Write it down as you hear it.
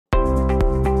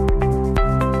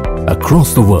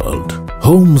Across the world,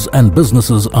 homes and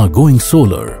businesses are going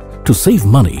solar. To save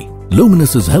money,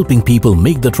 Luminous is helping people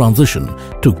make the transition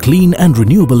to clean and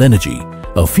renewable energy.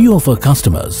 A few of our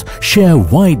customers share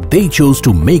why they chose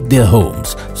to make their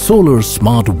homes solar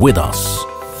smart with us.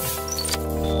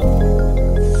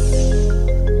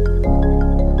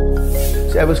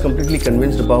 See, I was completely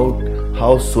convinced about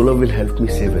how solar will help me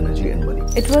save energy and money.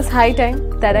 It was high time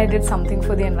that I did something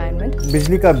for the environment.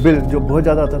 बिजली का bill जो बहुत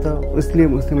ज़्यादा आता था, इसलिए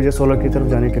उसने मुझे सोलर की तरफ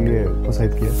जाने के लिए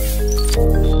प्रोत्साहित किया।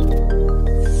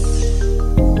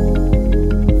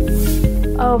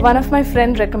 One of my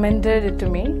friends recommended it to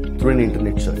me. Through an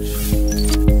internet search.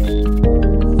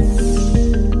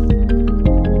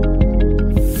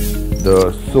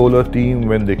 The solar team,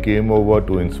 when they came over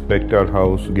to inspect our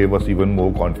house, gave us even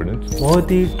more confidence.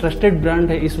 बहुत ही ट्रस्टेड ब्रांड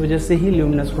है, इस वजह से ही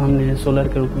ल्यूमिनस को हमने solar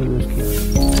के रूप में यूज किया।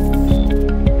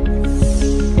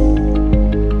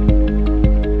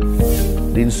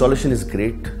 The installation is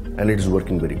great and it is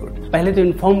working very good. पहले तो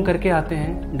इन्फॉर्म करके आते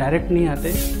हैं, डायरेक्ट नहीं आते।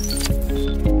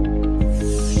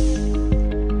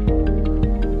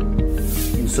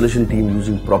 Installation team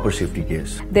using proper safety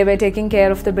gears. They were taking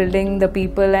care of the building, the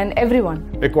people and everyone.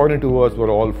 According to us, were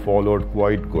all followed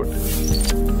quite good.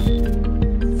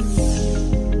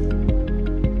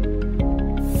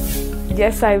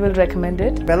 Yes, I will recommend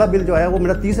it. पहला bill जो आया वो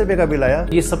मेरा 30 रुपए का bill आया।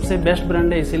 ये सबसे बेस्ट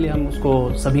ब्रांड है, इसीलिए हम उसको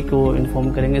सभी को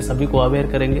इन्फॉर्म करेंगे, सभी को अवेयर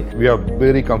करेंगे। We are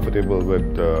very comfortable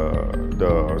with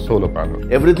the solar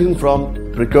panel. Everything from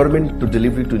procurement to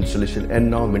delivery to installation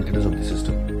and now maintenance of the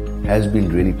system has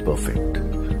been really perfect.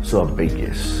 So a big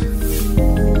yes.